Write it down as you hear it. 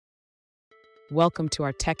Welcome to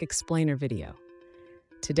our Tech Explainer video.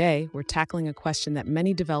 Today, we're tackling a question that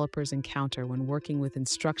many developers encounter when working with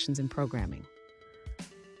instructions in programming.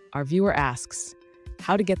 Our viewer asks,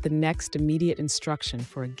 how to get the next immediate instruction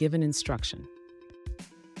for a given instruction.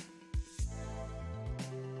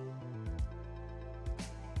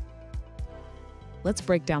 Let's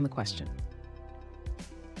break down the question.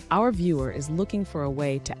 Our viewer is looking for a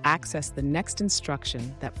way to access the next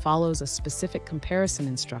instruction that follows a specific comparison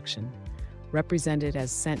instruction, represented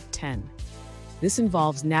as sent10. This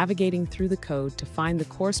involves navigating through the code to find the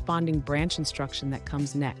corresponding branch instruction that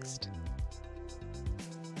comes next.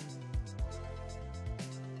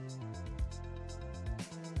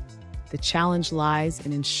 The challenge lies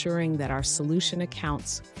in ensuring that our solution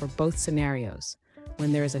accounts for both scenarios,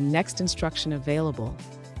 when there is a next instruction available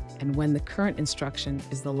and when the current instruction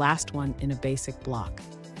is the last one in a basic block.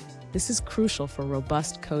 This is crucial for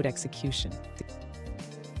robust code execution.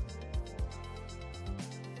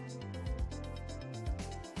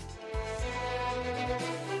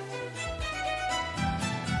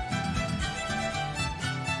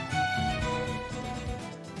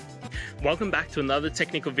 Welcome back to another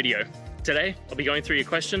technical video. Today, I'll be going through your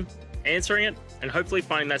question, answering it, and hopefully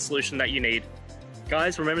finding that solution that you need.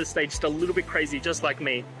 Guys, remember to stay just a little bit crazy, just like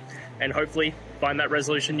me, and hopefully find that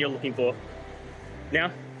resolution you're looking for.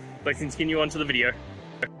 Now, let's continue on to the video.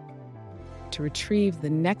 To retrieve the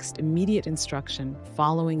next immediate instruction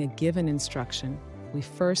following a given instruction, we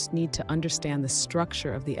first need to understand the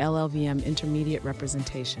structure of the LLVM intermediate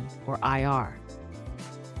representation, or IR.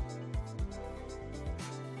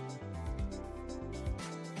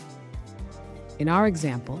 In our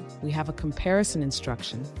example, we have a comparison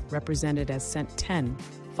instruction represented as sent10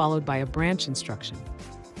 followed by a branch instruction.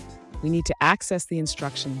 We need to access the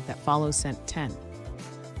instruction that follows sent10.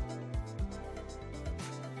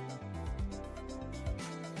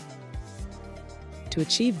 To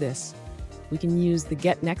achieve this, we can use the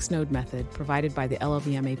getNextNode method provided by the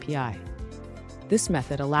LLVM API. This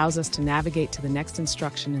method allows us to navigate to the next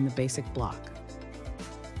instruction in the basic block.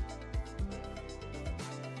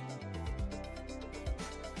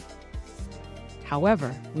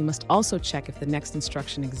 However, we must also check if the next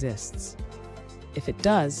instruction exists. If it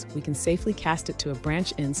does, we can safely cast it to a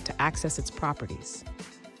branch inst to access its properties.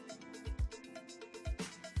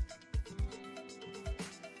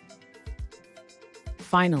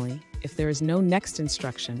 Finally, if there is no next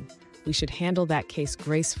instruction, we should handle that case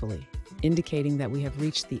gracefully, indicating that we have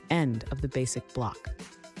reached the end of the basic block.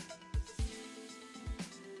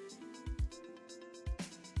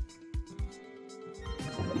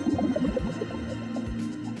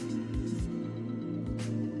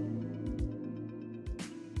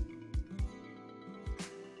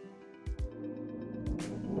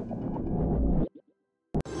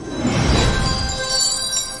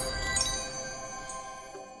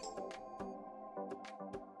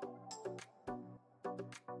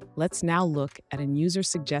 Let's now look at a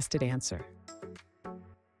user-suggested answer.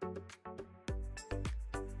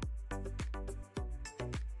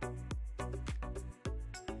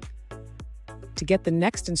 To get the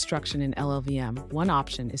next instruction in LLVM, one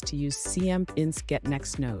option is to use cmp-inst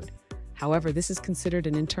getNextNode. However, this is considered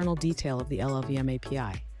an internal detail of the LLVM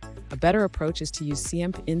API. A better approach is to use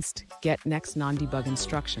cmp-inst getNextNonDebug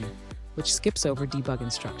instruction, which skips over debug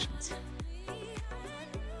instructions.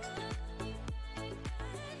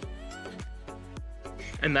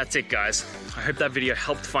 And that's it, guys. I hope that video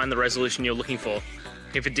helped find the resolution you're looking for.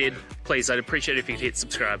 If it did, please, I'd appreciate it if you could hit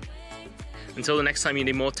subscribe. Until the next time you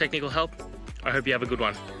need more technical help, I hope you have a good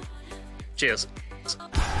one. Cheers.